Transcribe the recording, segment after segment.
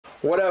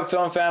What up,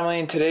 film family?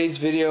 In today's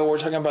video we're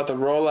talking about the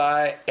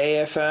Rollei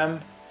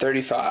AFM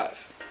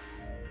 35.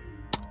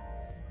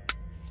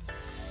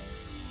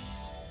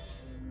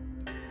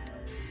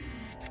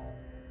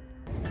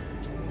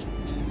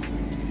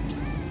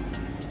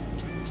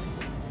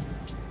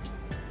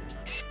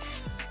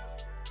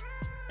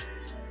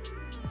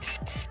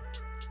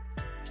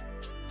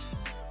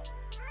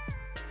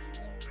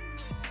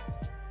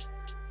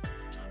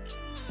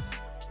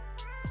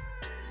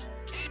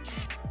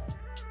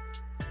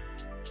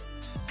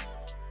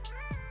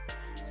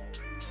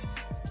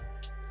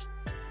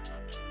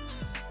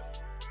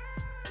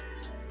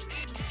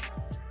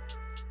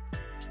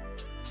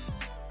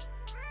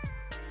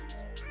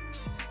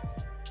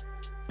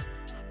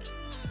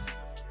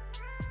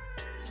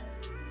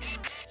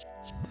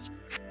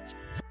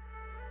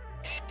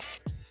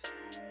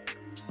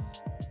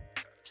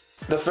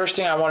 The first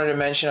thing I wanted to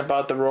mention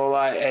about the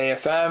Rollei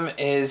AFM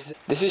is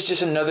this is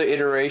just another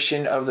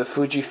iteration of the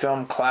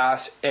Fujifilm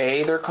Class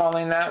A, they're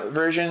calling that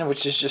version,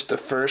 which is just the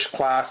first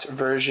class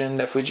version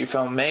that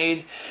Fujifilm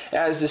made. It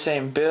has the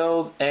same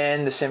build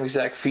and the same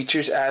exact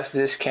features as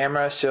this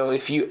camera, so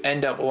if you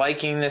end up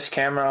liking this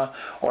camera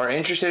or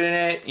interested in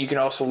it, you can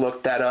also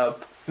look that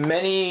up.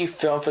 Many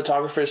film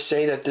photographers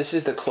say that this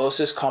is the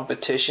closest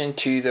competition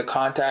to the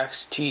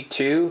Contax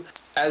T2,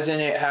 as in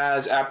it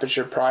has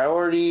aperture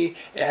priority,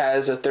 it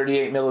has a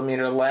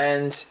 38mm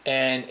lens,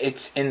 and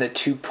it's in the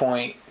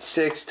 2.6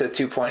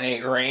 to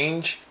 2.8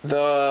 range.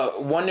 The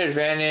one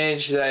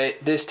advantage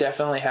that this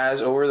definitely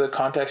has over the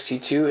Contax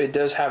T2, it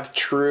does have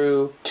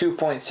true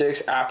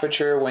 2.6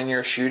 aperture when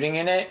you're shooting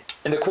in it.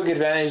 And the quick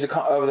advantage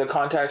of the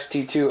Contax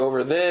T2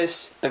 over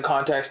this, the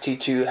Contax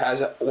T2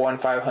 has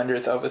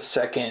 1/500th of a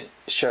second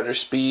shutter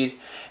speed,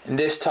 and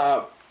this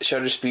top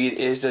shutter speed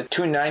is the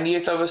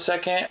 2/90th of a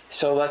second,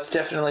 so that's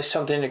definitely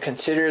something to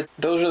consider.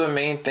 Those are the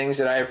main things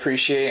that I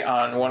appreciate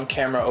on one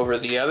camera over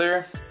the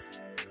other.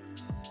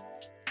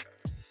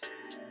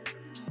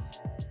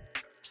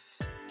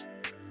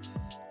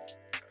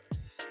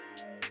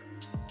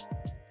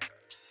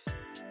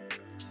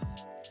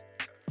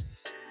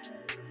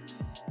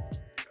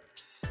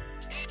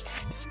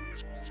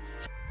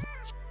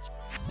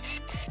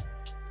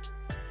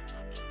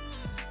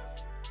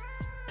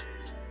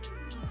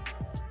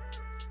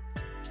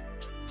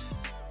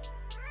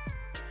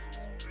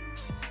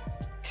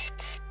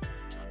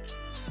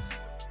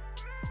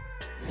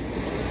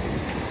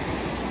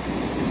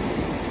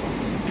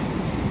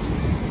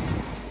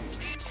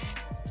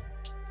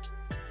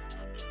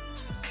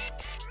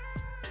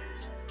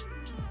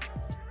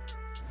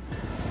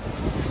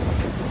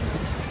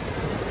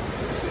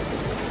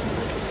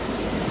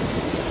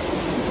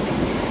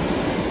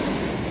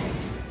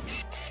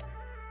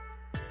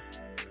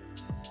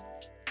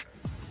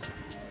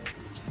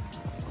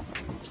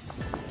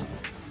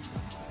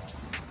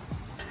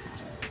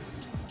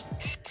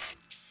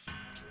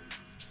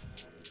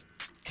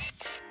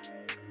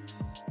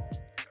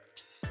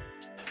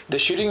 The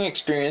shooting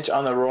experience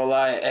on the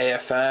Rollei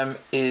AFM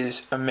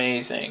is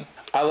amazing.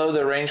 I love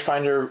the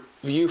rangefinder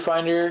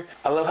viewfinder.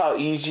 I love how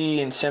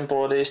easy and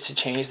simple it is to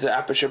change the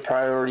aperture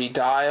priority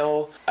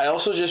dial. I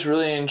also just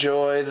really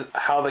enjoy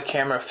how the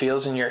camera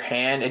feels in your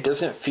hand. It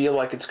doesn't feel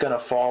like it's gonna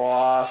fall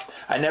off.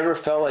 I never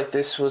felt like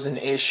this was an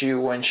issue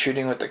when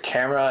shooting with the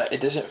camera. It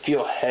doesn't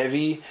feel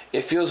heavy.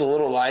 It feels a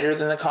little lighter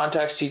than the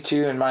Contax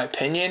T2 in my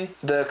opinion.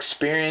 The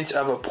experience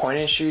of a point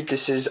and shoot,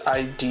 this is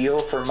ideal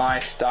for my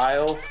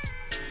style.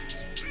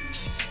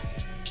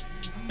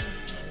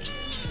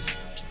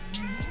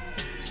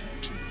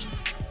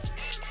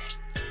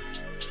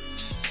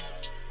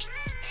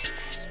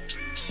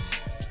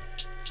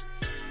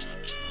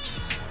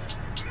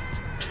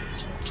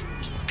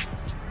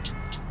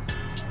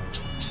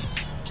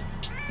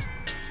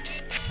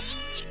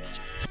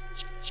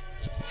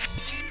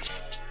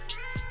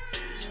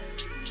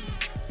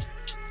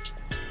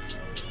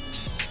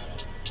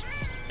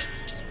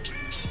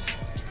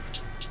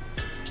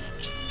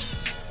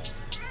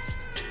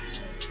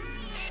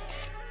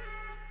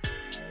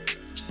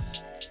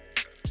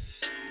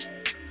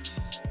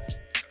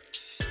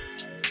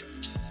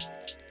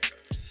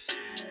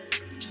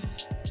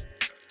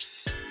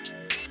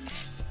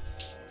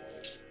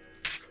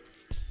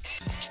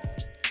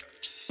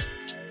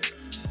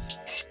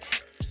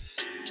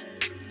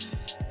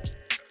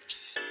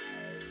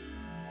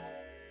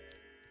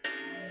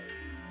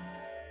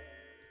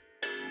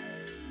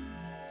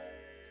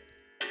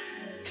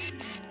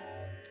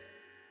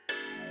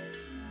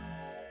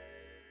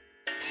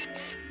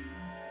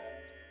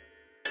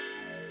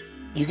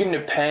 You can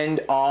depend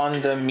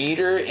on the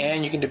meter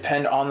and you can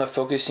depend on the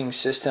focusing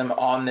system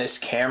on this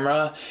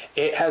camera.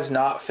 It has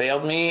not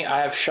failed me.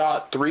 I have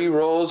shot 3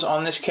 rolls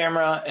on this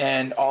camera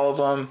and all of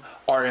them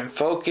are in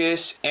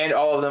focus, and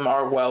all of them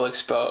are well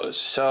exposed.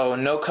 So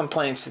no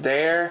complaints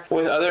there.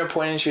 With other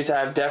point and shoots, I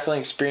have definitely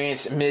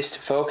experienced missed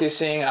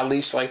focusing. At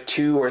least like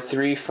 2 or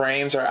 3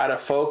 frames are out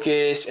of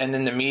focus, and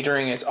then the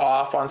metering is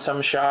off on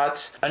some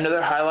shots.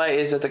 Another highlight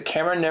is that the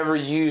camera never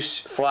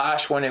used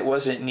flash when it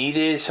wasn't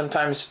needed.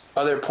 Sometimes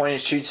other point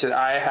and shoots that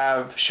I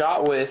have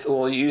shot with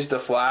will use the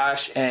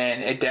flash,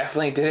 and it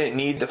definitely didn't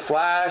need the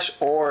flash,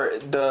 or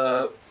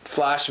the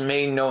flash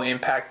made no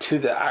impact to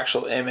the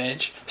actual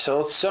image.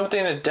 So it's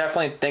something to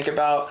definitely think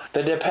about.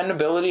 The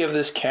dependability of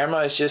this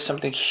camera is just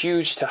something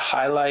huge to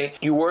highlight.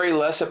 You worry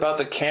less about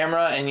the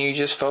camera and you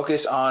just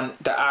focus on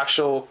the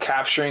actual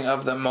capturing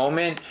of the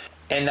moment,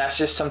 and that's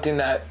just something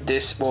that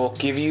this will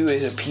give you,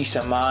 is a peace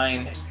of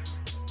mind.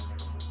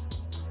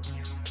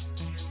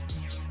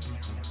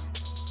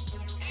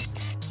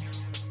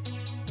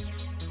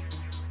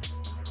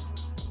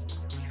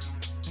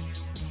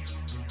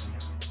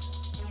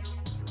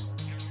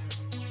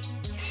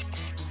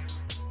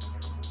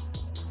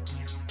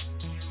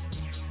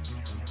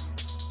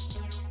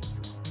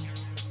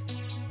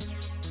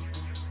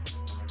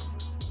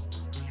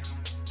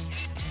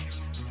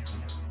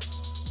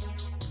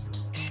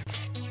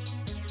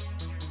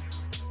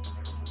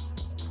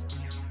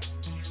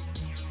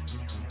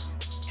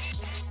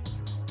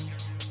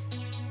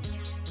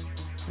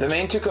 The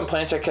main 2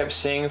 complaints I kept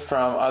seeing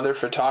from other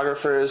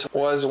photographers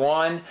was,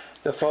 1,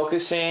 the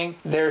focusing.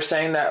 They're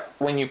saying that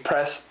when you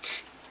press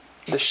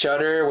the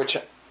shutter, which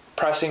I'm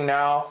pressing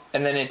now,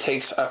 and then it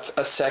takes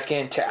a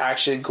second to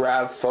actually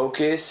grab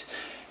focus,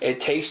 it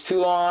takes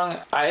too long.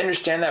 I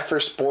understand that for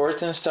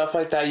sports and stuff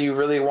like that, you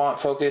really want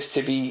focus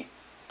to be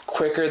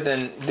quicker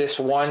than this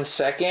 1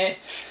 second,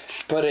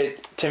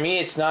 but to me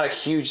it's not a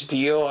huge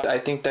deal. I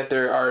think that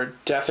there are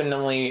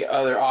definitely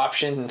other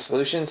options and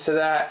solutions to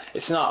that.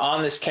 It's not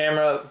on this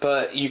camera,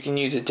 but you can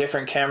use a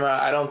different camera.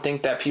 I don't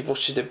think that people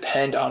should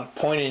depend on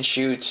point and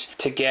shoots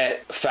to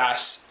get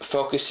fast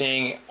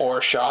focusing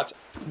or shots.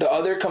 The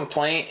other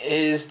complaint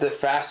is the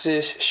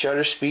fastest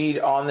shutter speed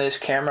on this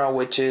camera,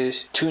 which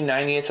is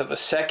 2/90th of a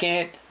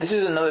second. This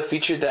is another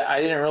feature that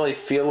I didn't really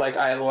feel like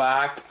I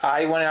lacked.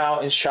 I went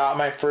out and shot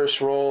my first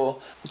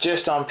roll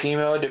just on P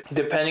mode,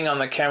 depending on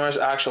the camera's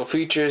actual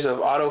features of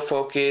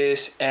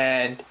autofocus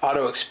and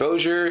auto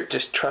exposure,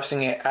 just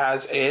trusting it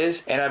as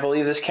is, and I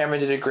believe this camera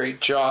did a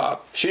great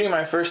job. Shooting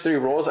my first 3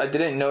 rolls, I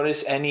didn't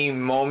notice any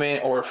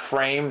moment or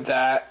frame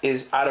that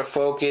is out of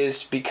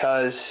focus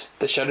because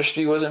the shutter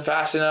speed wasn't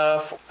fast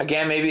enough.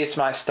 Again, maybe it's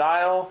my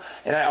style,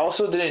 and I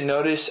also didn't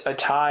notice a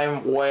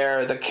time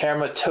where the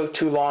camera took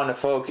too long to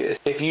focus.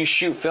 If you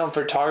shoot film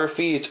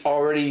photography, it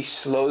already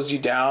slows you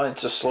down.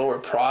 It's a slower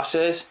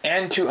process,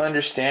 and to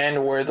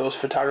understand where those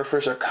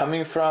photographers are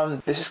coming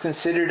from, this is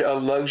considered a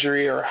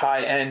luxury or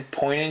high-end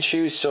point and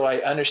shoot, so I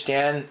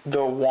understand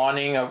the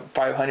wanting of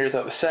 500th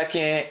of a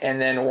second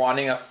and then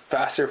wanting a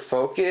faster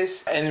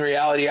focus. In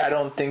reality, I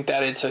don't think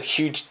that it's a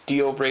huge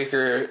deal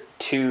breaker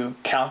to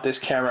count this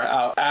camera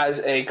out as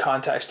a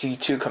Contax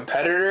T2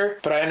 competitor,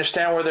 but I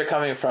understand where they're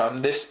coming from.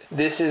 This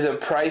is a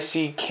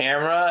pricey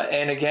camera,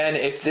 and again,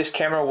 if this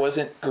camera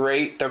wasn't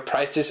great, the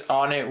prices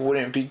on it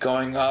wouldn't be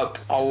going up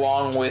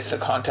along with the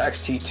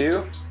Contax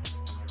T2.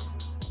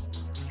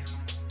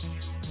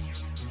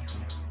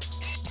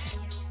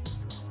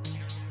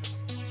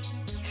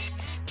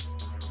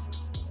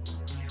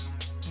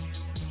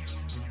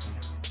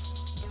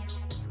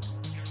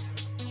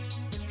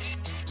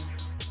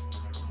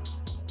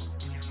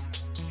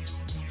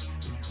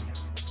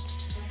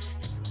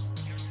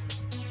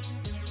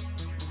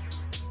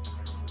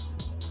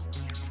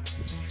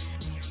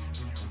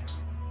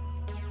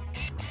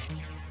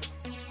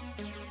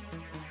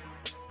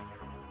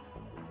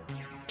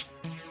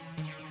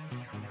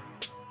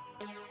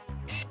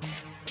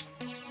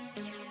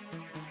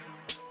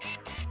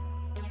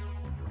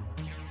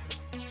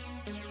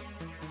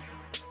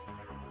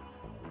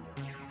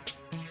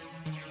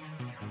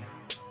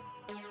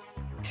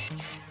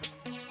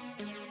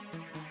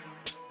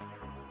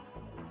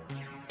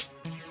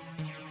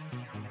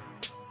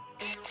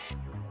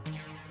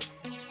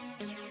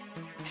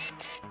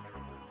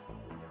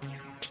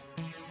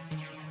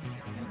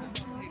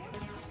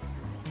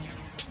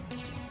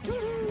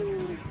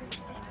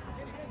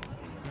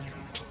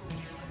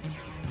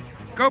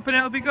 Go,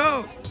 Penelope,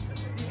 go!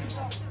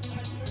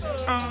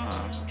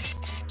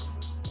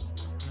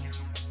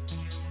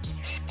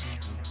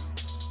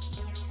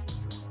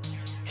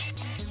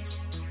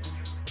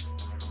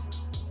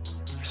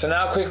 So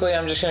now quickly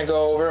I'm just going to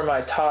go over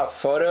my top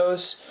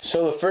photos.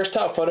 So the first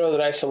top photo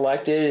that I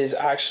selected is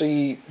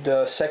actually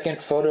the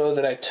second photo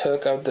that I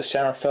took of the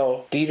San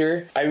Rafael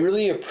Theater. I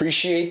really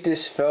appreciate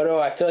this photo.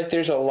 I feel like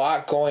there's a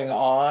lot going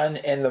on,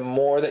 and the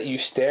more that you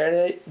stare at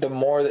it, the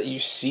more that you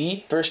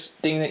see. First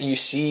thing that you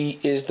see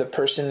is the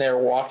person there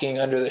walking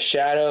under the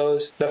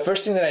shadows. The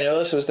first thing that I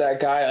noticed was that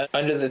guy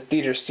under the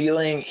theater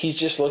ceiling. He's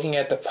just looking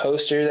at the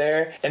poster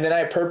there. And then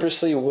I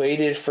purposely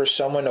waited for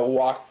someone to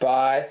walk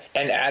by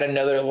and add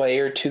another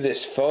layer to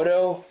this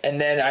photo. And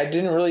then I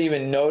didn't really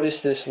even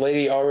notice this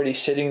lady already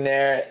sitting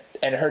there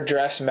and her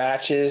dress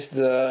matches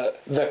the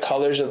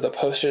colors of the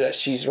poster that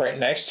she's right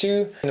next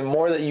to. And the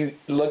more that you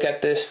look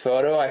at this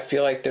photo, I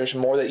feel like there's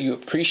more that you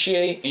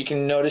appreciate. You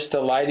can notice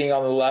the lighting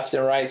on the left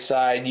and right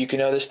side. You can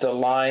notice the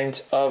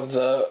lines of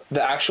the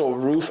actual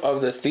roof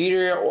of the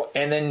theater,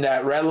 and then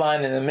that red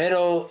line in the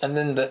middle, and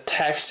then the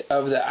text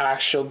of the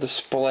actual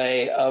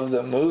display of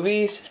the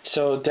movies.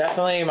 So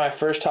definitely my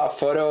first top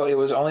photo. It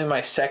was only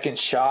my second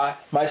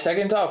shot. My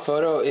second top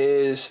photo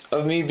is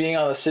of me being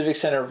on the Civic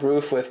Center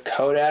roof with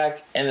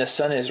Kodak, and the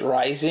sun is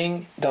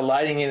rising. The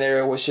lighting in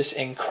there was just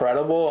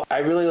incredible. I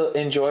really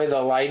enjoy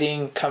the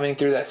lighting coming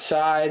through that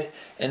side,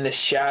 and the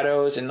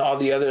shadows and all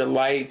the other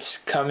lights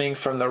coming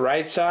from the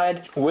right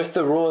side. With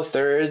the rule of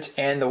thirds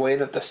and the way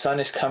that the sun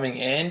is coming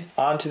in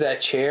onto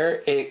that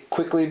chair, it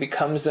quickly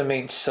becomes the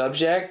main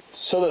subject.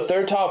 So the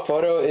third top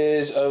photo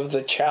is of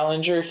the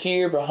Challenger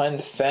here behind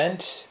the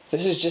fence.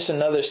 This is just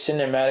another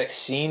cinematic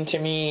scene to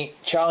me.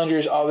 Challenger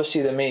is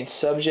obviously the main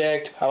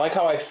subject. I like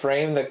how I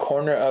framed the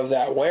corner of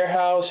that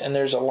warehouse, and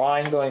there's a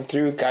line going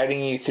through,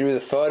 guiding you through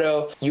the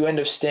photo. You end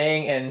up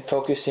staying and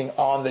focusing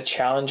on the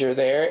Challenger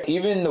there.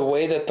 Even the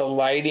way that the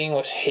lighting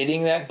was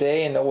hitting that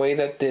day, and the way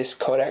that this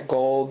Kodak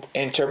Gold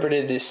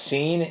interpreted this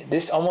scene,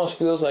 this almost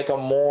feels like a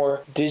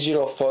more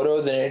digital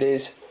photo than it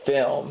is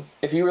film.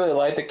 If you really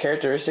like the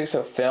characteristics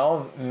of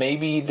film,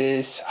 maybe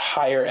this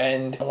higher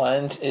end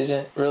lens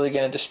isn't really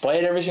going to display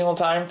it every single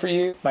time for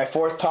you. My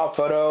fourth top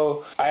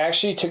photo, I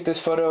actually took this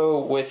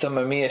photo with the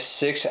Mamiya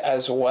 6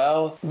 as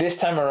well. This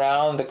time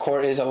around, the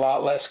court is a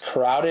lot less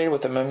crowded.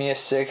 With the Mamiya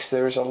 6,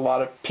 there's a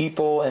lot of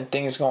people and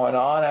things going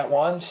on at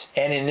once.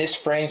 And in this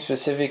frame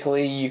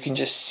specifically, you can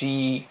just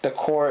see the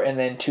court and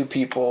then two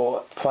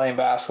people playing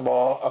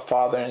basketball, a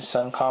father and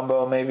son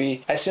combo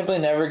maybe. I simply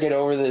never get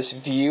over this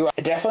view.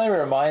 It definitely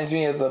reminds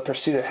me of the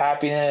Pursuit of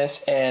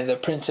Happiness and the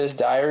Princess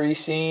Diary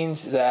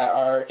scenes that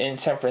are in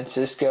San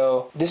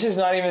Francisco. This is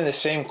not even the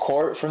same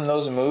court from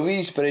those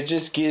movies, but it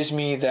just gives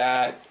me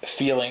that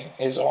feeling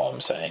is all I'm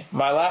saying.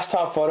 My last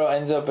top photo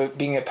ends up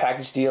being a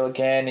package deal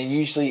again. It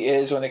usually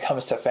is when it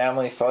comes to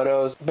family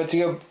photos. But to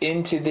go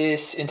into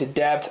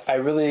depth, I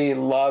really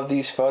love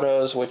these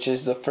photos, which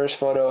is the first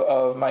photo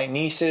of my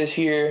nieces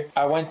here.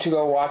 I went to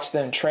go watch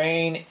them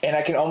train, and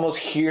I can almost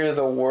hear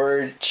the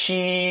word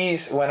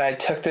cheese when I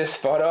took this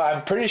photo.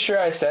 I'm pretty sure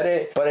I said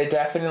it, but it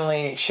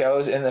definitely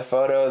shows in the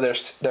photo.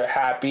 They're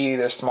happy,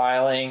 they're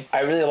smiling.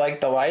 I really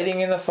like the lighting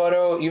in the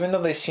photo, even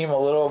though they seem a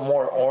little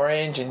more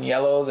orange and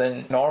yellow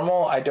than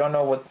normal. I don't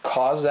know what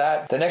caused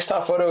that. The next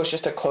top photo is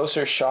just a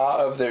closer shot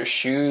of their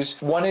shoes.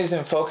 One is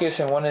in focus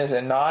and one is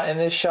not in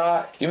this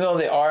shot. Even though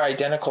they are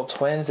identical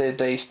twins,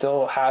 they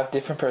still have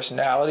different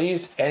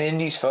personalities. And in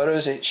these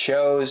photos, it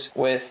shows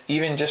with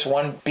even just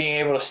one being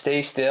able to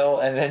stay still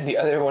and then the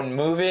other one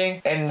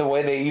moving, and the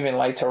way they even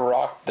like to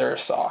rock their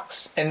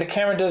socks. And the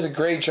camera does a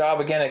great job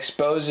again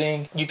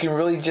exposing. You can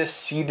really just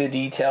see the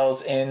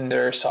details in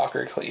their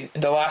soccer cleats.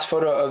 The last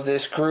photo of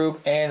this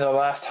group and the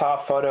last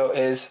top photo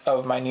is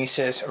of my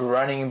nieces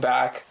running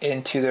back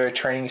into their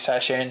training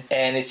session,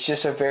 and it's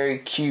just a very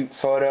cute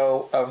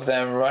photo of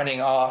them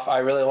running off. I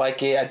really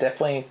like it. I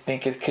definitely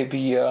think it could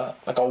be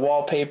like a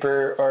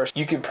wallpaper, or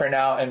you could print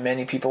out and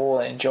many people will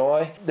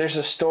enjoy. There's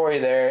a story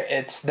there.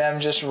 It's them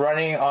just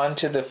running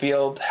onto the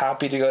field,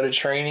 happy to go to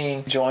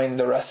training, join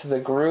the rest of the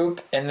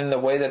group, and then the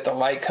way that the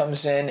light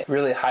comes in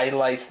really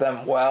highlights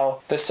them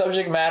well. The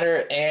subject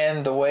matter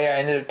and the way I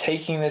ended up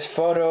taking this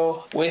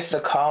photo with the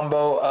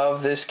combo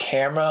of this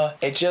camera,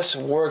 it just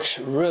works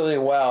really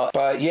well.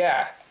 But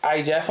yeah,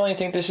 I definitely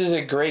think this is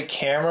a great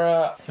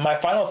camera. My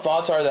final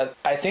thoughts are that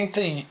I think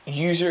the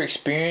user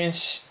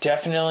experience,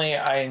 definitely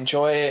I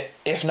enjoy it,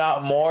 if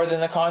not more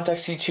than the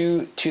Contax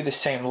T2, to the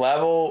same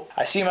level.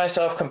 I see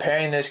myself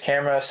comparing this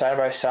camera side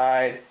by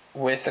side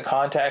with the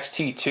Contax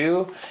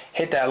T2.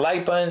 Hit that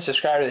like button,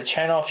 subscribe to the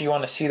channel if you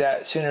want to see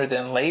that sooner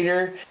than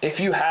later. If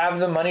you have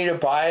the money to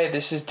buy it,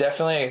 this is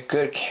definitely a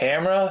good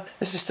camera.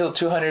 This is still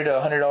 $200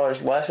 to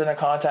 $100 less than a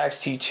Contax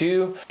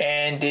T2,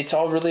 and it's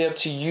all really up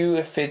to you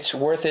if it's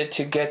worth it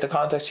to get the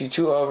Contax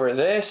T2 over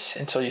this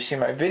until you see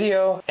my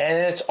video.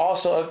 And it's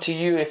also up to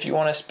you if you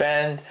want to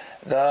spend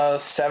the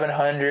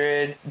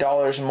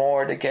 $700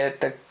 more to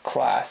get the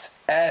Class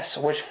S,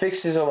 which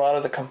fixes a lot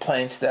of the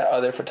complaints that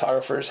other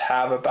photographers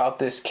have about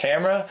this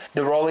camera.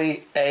 The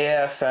Rollei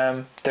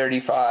AFM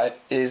 35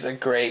 is a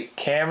great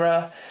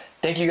camera.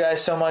 Thank you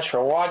guys so much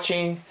for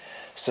watching.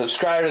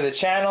 Subscribe to the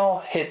channel,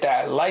 hit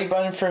that like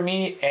button for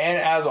me, and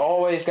as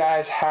always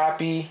guys,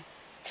 happy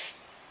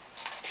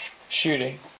shooting.